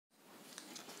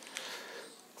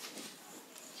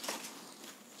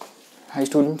Hi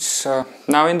students,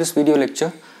 now in this video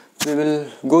lecture we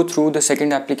will go through the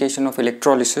second application of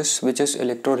electrolysis, which is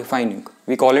electrorefining.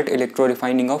 We call it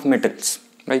electrorefining of metals,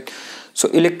 right? So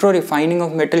electrorefining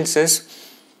of metals is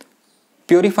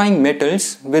purifying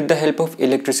metals with the help of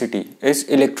electricity, is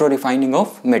electrorefining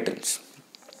of metals,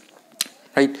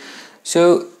 right?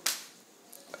 So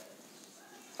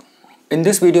in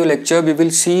this video lecture we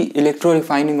will see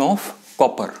electrorefining of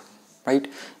copper, right?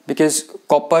 Because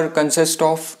copper consists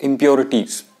of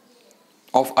impurities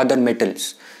of other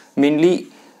metals. Mainly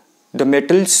the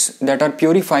metals that are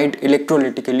purified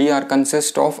electrolytically are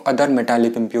consist of other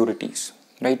metallic impurities,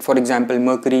 right? For example,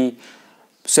 mercury,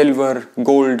 silver,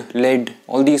 gold, lead,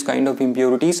 all these kind of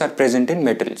impurities are present in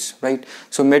metals, right?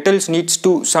 So some metals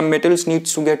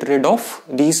needs to get rid of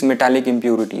these metallic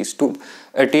impurities to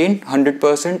attain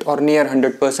 100% or near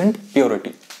 100%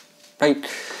 purity, right?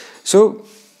 So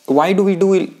why do we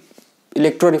do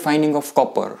electrorefining of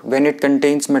copper when it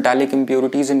contains metallic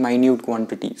impurities in minute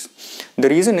quantities? The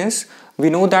reason is, we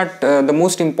know that the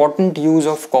most important use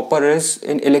of copper is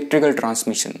in electrical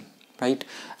transmission, right?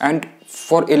 And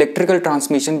for electrical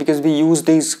transmission, because we use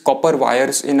these copper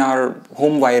wires in our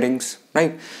home wirings,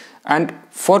 right? And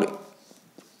for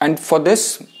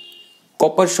this,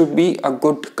 copper should be a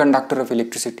good conductor of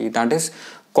electricity. That is,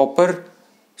 copper,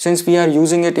 since we are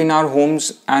using it in our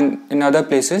homes and in other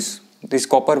places, these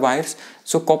copper wires,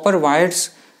 so copper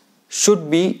wires should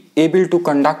be able to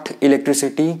conduct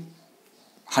electricity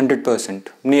 100%,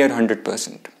 near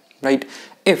 100%, right?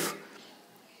 If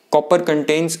copper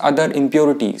contains other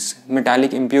impurities,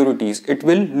 metallic impurities, it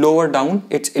will lower down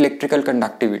its electrical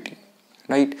conductivity,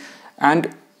 right?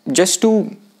 And just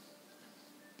to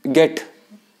get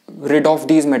rid of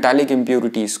these metallic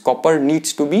impurities, copper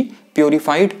needs to be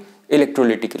purified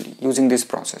electrolytically using this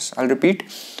process. I'll repeat,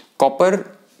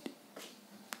 copper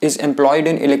is employed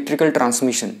in electrical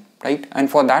transmission, right? And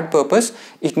for that purpose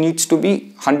it needs to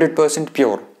be 100%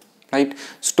 pure, right?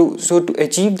 So to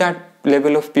achieve that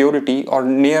level of purity or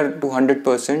near to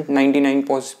 100%,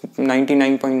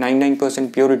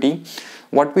 99.99% purity,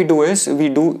 what we do is we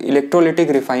do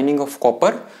electrolytic refining of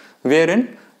copper,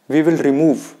 wherein we will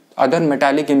remove other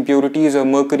metallic impurities or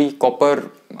mercury,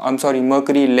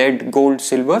 lead, gold,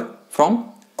 silver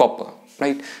from copper,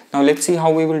 right? Now let's see how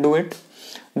we will do it.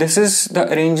 This is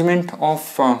the arrangement of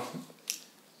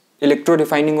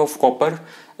electrorefining of copper.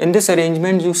 In this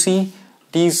arrangement you see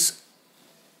these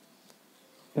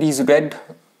red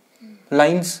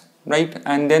lines, right?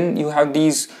 And then you have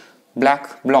these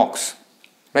black blocks,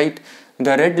 right?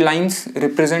 The red lines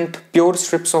represent pure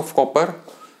strips of copper,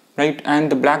 right? And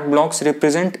the black blocks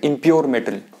represent impure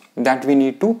metal that we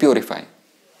need to purify,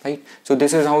 right? So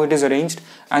this is how it is arranged,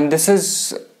 and this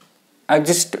is, I'll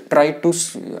just try to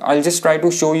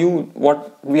show you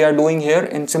what we are doing here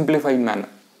in simplified manner,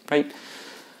 right?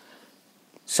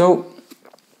 So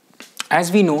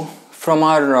as we know from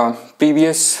our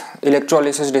previous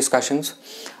electrolysis discussions,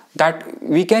 that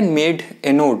we can make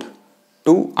anode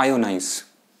to ionize,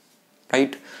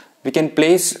 right? We can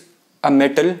place a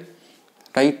metal,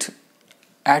 right,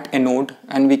 at anode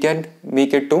and we can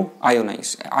make it to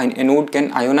ionize. An anode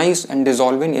can ionize and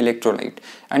dissolve in electrolyte,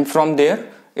 and from there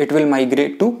it will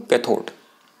migrate to cathode,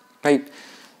 right?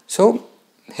 So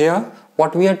here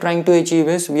what we are trying to achieve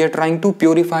is we are trying to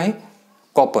purify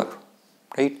copper,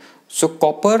 right? So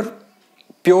copper,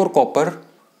 pure copper.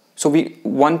 So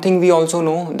one thing we also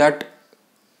know, that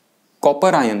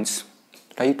copper ions,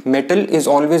 right, metal is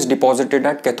always deposited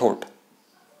at cathode,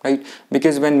 right?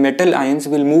 Because when metal ions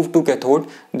will move to cathode,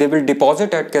 they will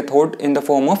deposit at cathode in the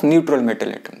form of neutral metal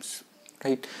atoms,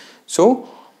 right? So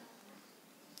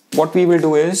what we will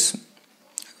do is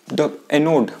the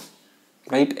anode,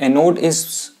 right? Anode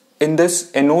is, in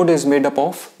this anode is made up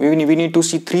of, we need to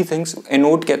see three things: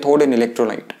 anode, cathode and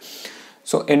electrolyte.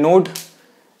 So anode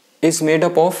is made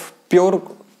up of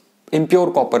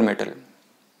impure copper metal,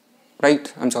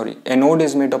 right? Anode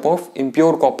is made up of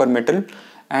impure copper metal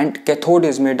and cathode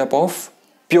is made up of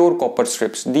pure copper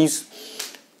strips. These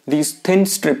thin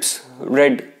strips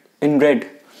in red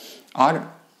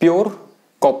are pure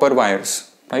copper wires,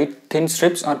 right? Thin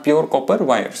strips are pure copper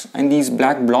wires, and these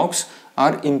black blocks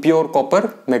are impure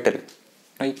copper metal,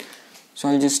 right? So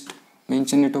I'll just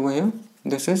mention it over here.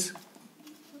 This is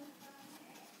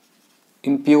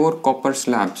impure copper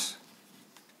slabs,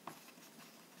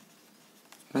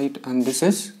 right? And this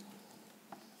is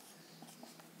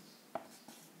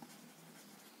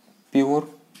pure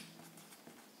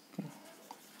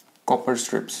copper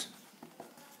strips,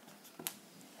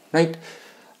 right?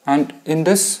 And in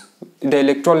this, the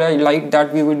electrolyte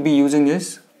that we would be using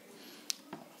is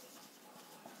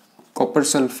copper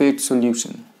sulfate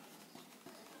solution,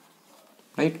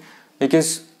 right? Because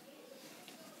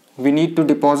we need to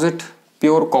deposit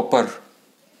pure copper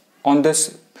on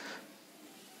this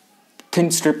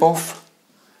thin strip of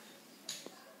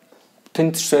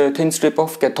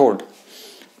cathode,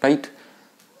 right?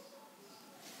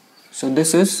 So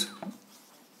this is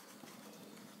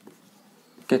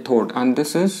cathode and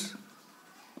this is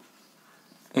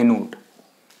anode,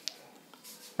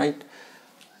 right?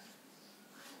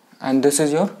 And this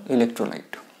is your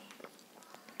electrolyte.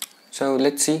 So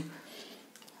let's see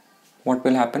what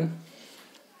will happen.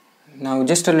 Now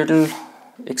just a little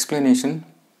explanation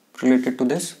related to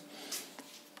this.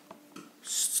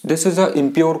 This is a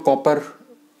impure copper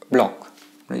block,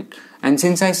 right? And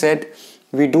since I said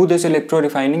we do this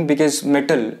electrorefining because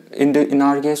metal, in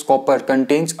our case copper,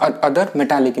 contains other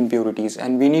metallic impurities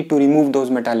and we need to remove those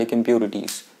metallic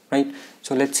impurities, right?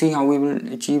 So let's see how we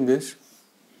will achieve this.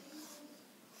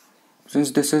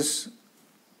 Since this is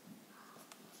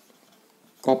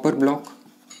copper block,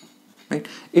 right,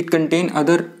 it contains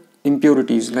other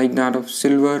impurities like that of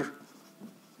silver,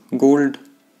 gold,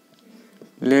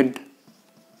 lead,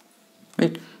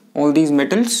 right? All these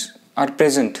metals are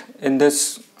present in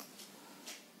this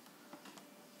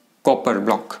copper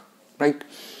block, right?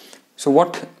 So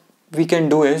what we can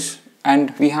do is,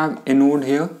 and we have anode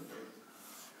here,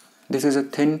 this is a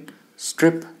thin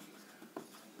strip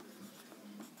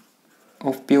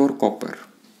of pure copper,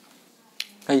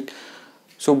 right?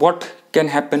 So what can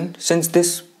happen, since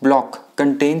this block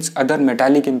contains other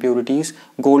metallic impurities,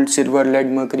 gold, silver, lead,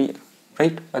 mercury,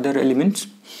 right, other elements,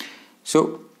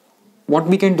 so what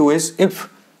we can do is, if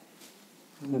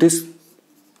this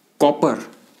copper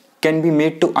can be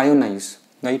made to ionize,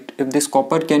 right, if this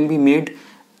copper can be made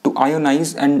to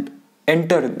ionize and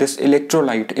enter this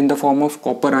electrolyte in the form of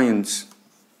copper ions,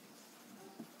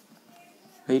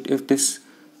 right, if this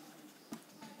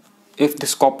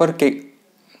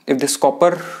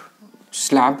copper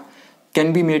slab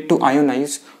can be made to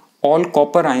ionize, all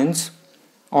copper ions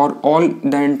or all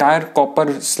the entire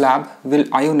copper slab will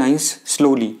ionize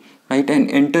slowly, right,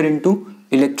 and enter into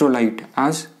electrolyte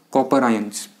as copper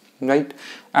ions, right,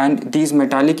 and these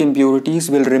metallic impurities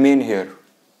will remain here,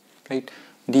 right,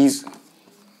 these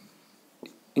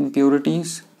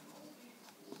impurities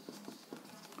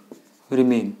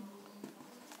remain,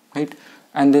 right,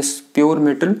 and this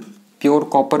pure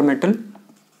copper metal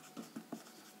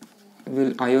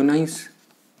will ionize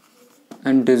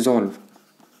and dissolve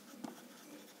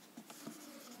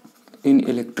in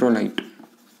electrolyte,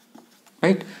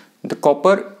 right. The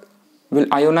copper will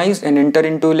ionize and enter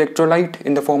into electrolyte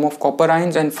in the form of copper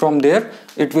ions, and from there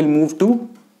it will move to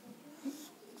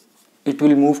cathode. It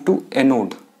will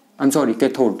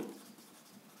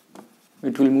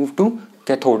move to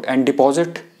cathode and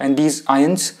deposit, and these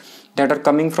ions that are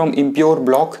coming from impure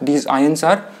block, these ions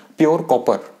are pure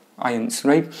copper ions,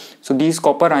 right? So these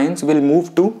copper ions will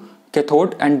move to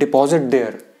cathode and deposit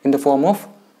there in the form of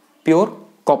pure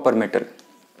copper metal,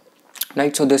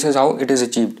 right? So this is how it is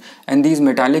achieved, and these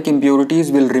metallic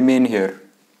impurities will remain here,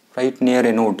 right, near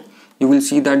anode. You will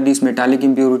see that these metallic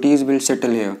impurities will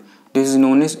settle here. This is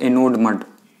known as anode mud,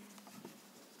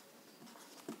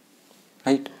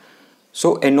 right?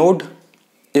 So anode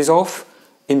is of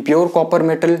impure copper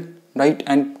metal, right,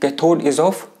 and cathode is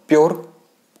of pure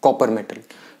copper metal.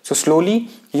 So slowly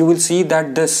you will see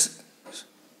that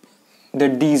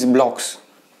these blocks,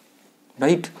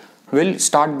 right, will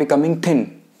start becoming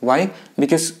thin. Why?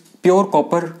 Because pure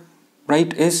copper,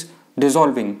 right, is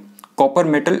dissolving. Copper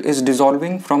metal is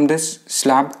dissolving from this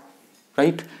slab,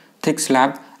 right, thick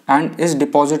slab, and is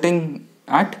depositing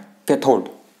at cathode,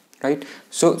 right.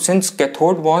 So since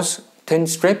cathode was thin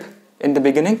strip in the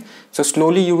beginning, so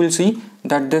slowly you will see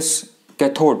that this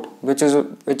cathode, which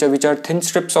are thin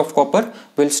strips of copper,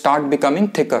 will start becoming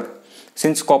thicker,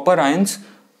 since copper ions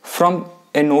from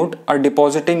anode are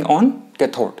depositing on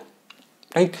cathode,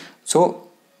 right. So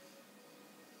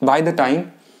by the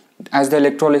time, as the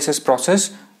electrolysis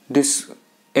process, this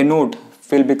anode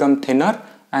will become thinner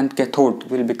and cathode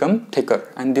will become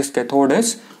thicker, and this cathode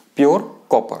is pure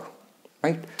copper,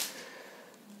 right.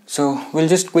 So we'll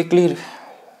just quickly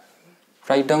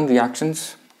write down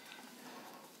reactions.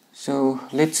 So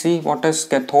let's see what is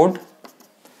cathode.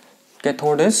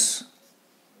 Cathode is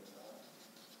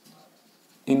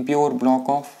impure block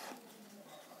of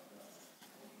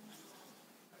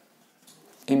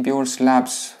impure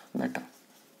slabs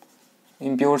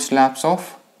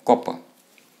of copper,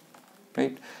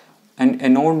 right, and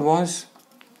anode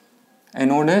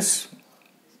is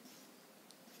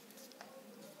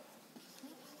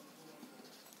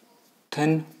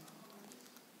thin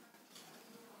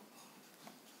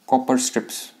copper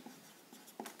strips,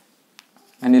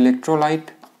 and electrolyte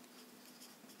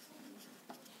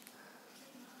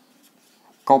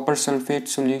copper sulfate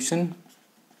solution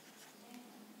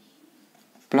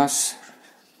plus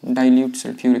dilute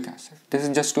sulfuric acid. This is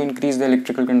just to increase the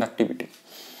electrical conductivity.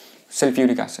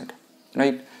 Sulfuric acid,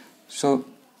 right? So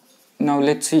now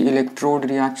let's see electrode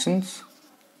reactions.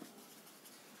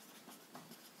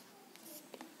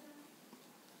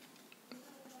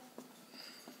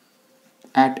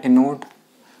 At anode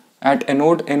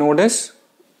is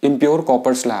impure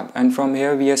copper slab, and from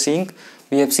here we have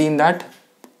seen that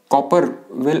copper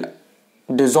will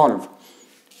dissolve.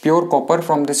 Pure copper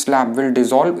from this slab will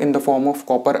dissolve in the form of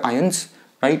copper ions,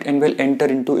 right, and will enter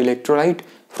into electrolyte.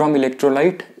 From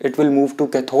electrolyte it will move to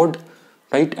cathode,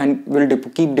 right, and will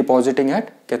keep depositing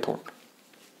at cathode,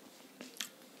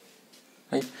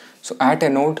 right. So at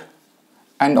anode,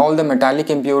 and all the metallic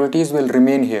impurities will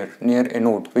remain here near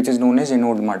anode, which is known as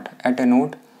anode mud. At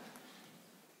anode,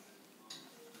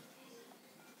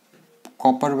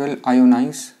 copper will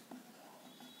ionize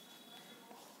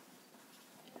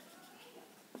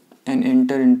and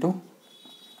enter into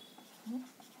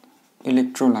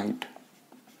electrolyte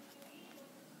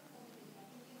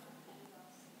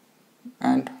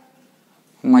and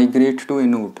migrate to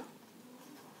anode.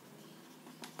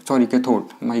 Cathode.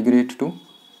 Migrate to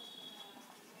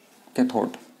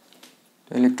cathode.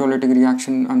 The electrolytic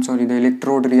reaction, the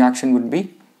electrode reaction would be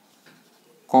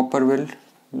copper will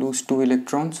lose 2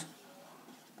 electrons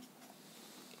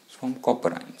from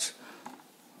copper ions.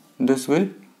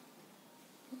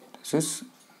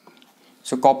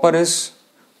 So copper is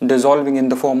dissolving in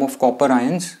the form of copper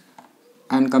ions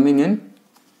and coming in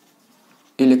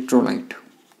electrolyte,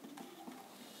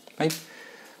 right?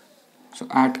 So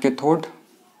at cathode,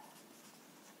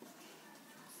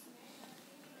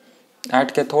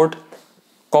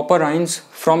 copper ions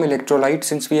from electrolyte,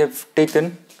 since we have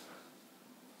taken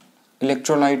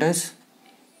electrolyte as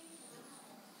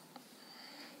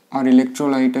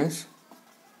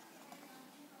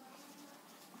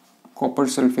copper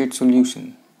sulfate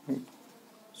solution, right?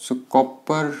 So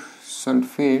copper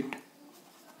sulfate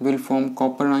will form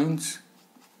copper ions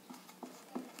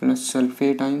plus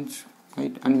sulfate ions,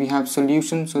 right, and we have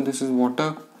solution, so this is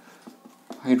water,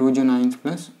 hydrogen ions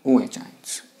plus OH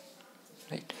ions,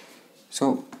 right.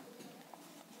 So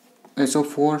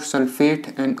SO4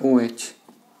 sulfate and OH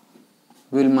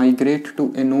will migrate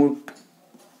to anode,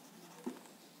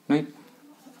 right,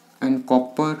 and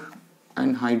copper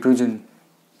and hydrogen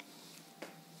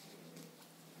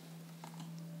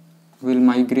will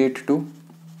migrate to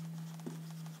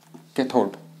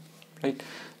cathode, right.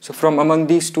 So from among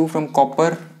these two, from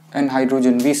copper and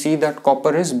hydrogen, we see that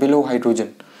copper is below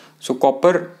hydrogen, so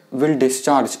copper will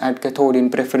discharge at cathode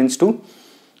in preference to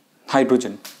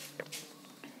hydrogen,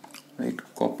 right.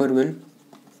 Copper will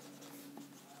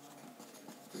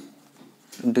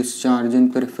discharge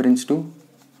in preference to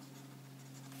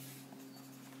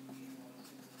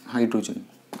hydrogen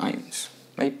ions,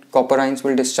 right. Copper ions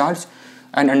will discharge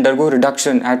and undergo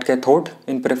reduction at cathode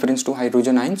in preference to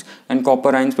hydrogen ions, and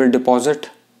copper ions will deposit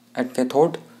at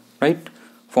cathode, right,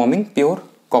 forming pure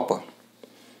copper.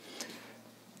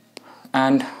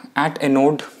 And at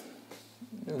anode,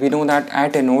 we know that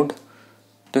at anode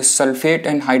the sulfate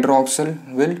and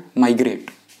hydroxyl will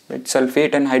migrate, right?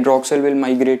 Sulfate and hydroxyl will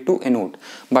migrate to anode,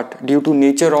 but due to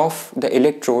nature of the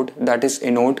electrode, that is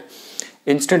anode,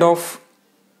 instead of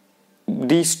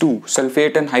these two,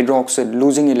 sulfate and hydroxyl,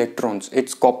 losing electrons,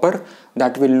 it's copper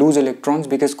that will lose electrons,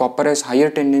 because copper has higher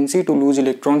tendency to lose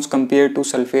electrons compared to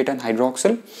sulfate and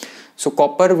hydroxyl. So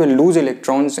copper will lose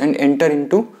electrons and enter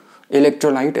into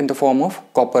electrolyte in the form of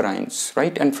copper ions,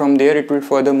 right, and from there it will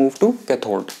further move to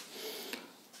cathode.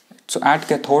 So at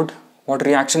cathode, what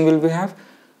reaction will we have?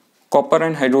 Copper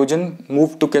and hydrogen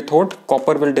move to cathode.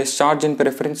 Copper will discharge in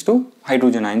preference to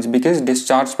hydrogen ions, because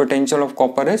discharge potential of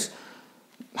copper is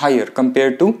higher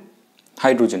compared to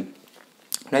hydrogen,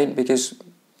 right, because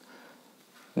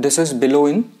this is below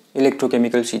in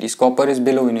electrochemical series. Copper is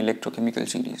below in electrochemical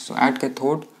series. So at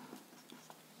cathode,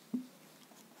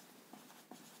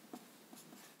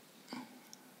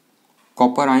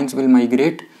 copper ions will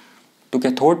migrate to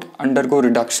cathode, undergo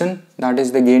reduction, that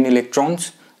is they gain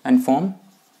electrons and form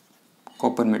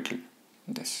copper metal.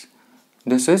 This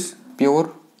is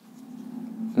pure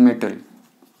metal,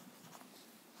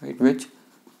 right, which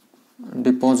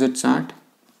deposits at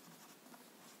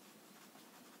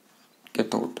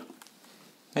cathode,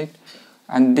 right,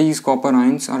 and these copper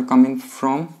ions are coming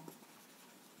from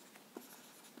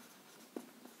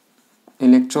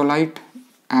electrolyte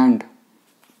and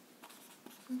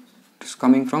it is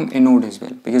coming from anode as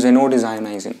well, because anode is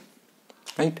ionizing,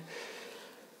 right.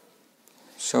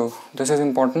 So this is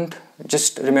important.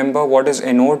 Just remember what is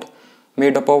anode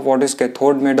made up of, what is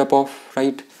cathode made up of,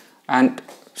 right, and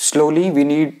slowly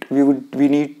we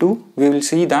will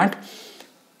see that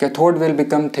cathode will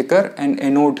become thicker and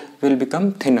anode will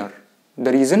become thinner.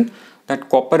 The reason that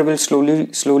copper will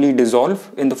slowly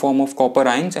dissolve in the form of copper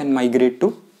ions and migrate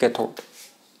to cathode,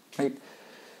 right?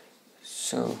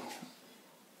 So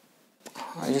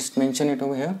I just mention it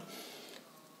over here.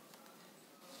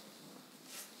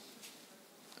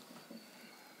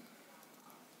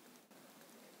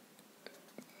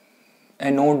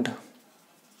 Anode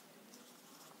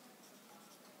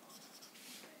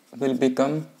will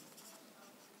become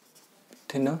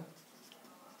thinner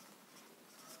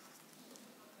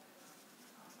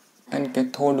and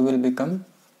cathode will become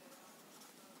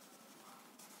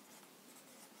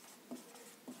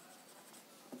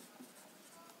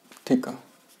thicker,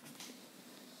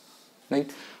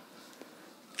 right?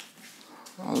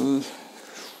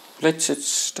 Let's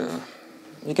just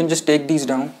you can just take these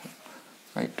down,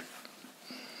 right?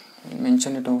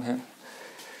 Mention it over here.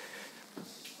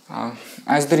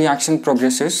 As the reaction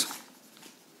progresses,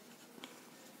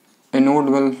 anode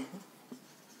will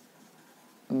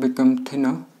become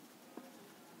thinner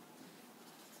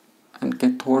and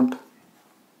cathode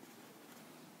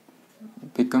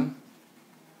become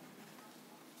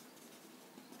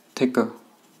thicker.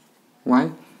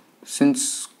 Why?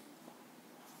 Since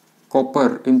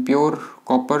impure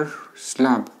copper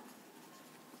slab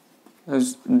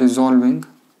is dissolving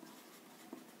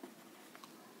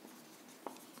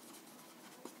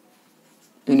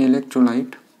in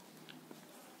electrolyte,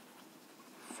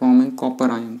 forming copper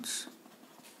ions,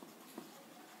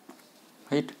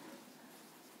 right,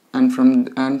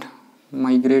 and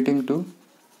migrating to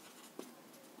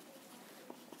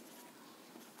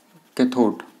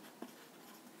cathode.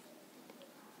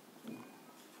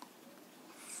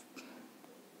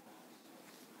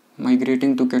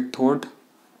 Migrating to cathode,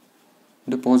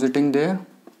 depositing there,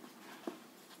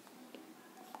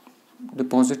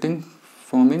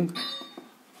 forming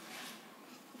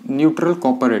neutral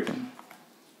copper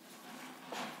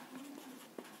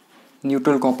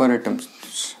atoms,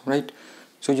 right?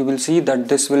 So you will see that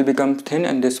this will become thin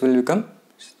and this will become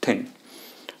thick,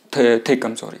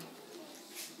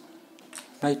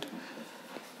 right?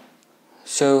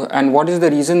 So, and what is the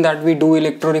reason that we do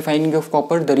electrorefining of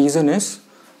copper? The reason is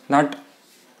that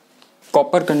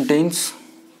copper contains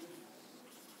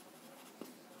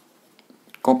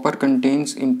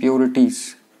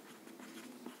impurities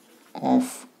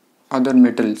of other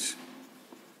metals,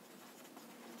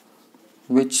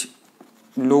 which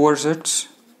lowers its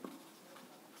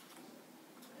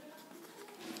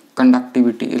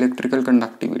conductivity, electrical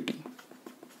conductivity,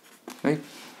 right?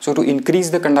 So to increase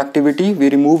the conductivity, we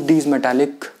remove these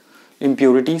metallic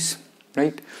impurities,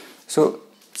 right? So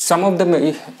some of the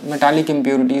metallic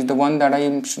impurities, the one that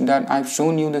I've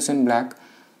shown you this in black,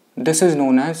 this is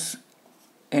known as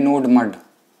anode mud,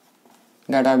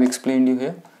 that I've explained you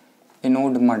here,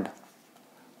 anode mud,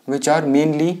 which are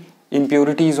mainly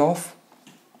impurities of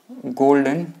gold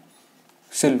and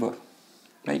silver,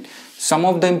 right? Some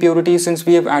of the impurities, since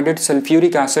we have added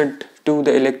sulfuric acid to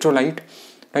the electrolyte,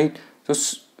 right, so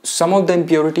some of the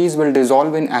impurities will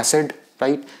dissolve in acid,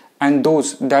 right, and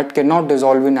those that cannot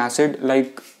dissolve in acid,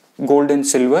 like gold and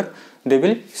silver, they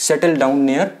will settle down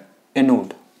near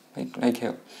anode, right, like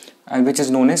here, which is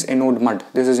known as anode mud.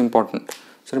 This is important.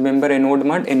 So remember, anode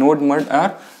mud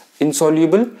are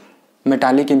insoluble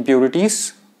metallic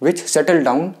impurities which settle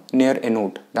down near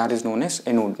anode. That is known as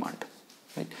anode mud,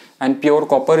 right? And pure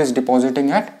copper is depositing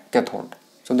at cathode.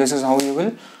 So this is how you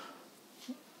will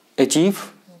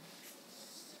achieve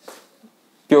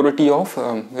purity of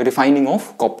refining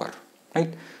of copper,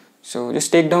 right? So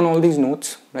just take down all these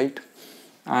notes, right,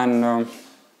 and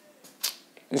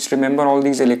just remember all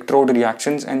these electrode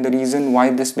reactions and the reason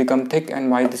why this become thick and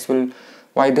why this will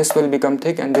become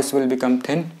thick and this will become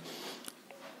thin,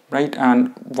 right?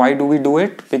 And why do we do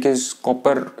it? Because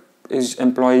copper is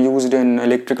used in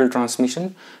electrical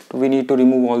transmission. We need to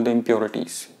remove all the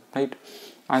impurities, right?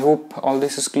 I hope all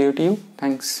this is clear to you.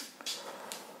 Thanks.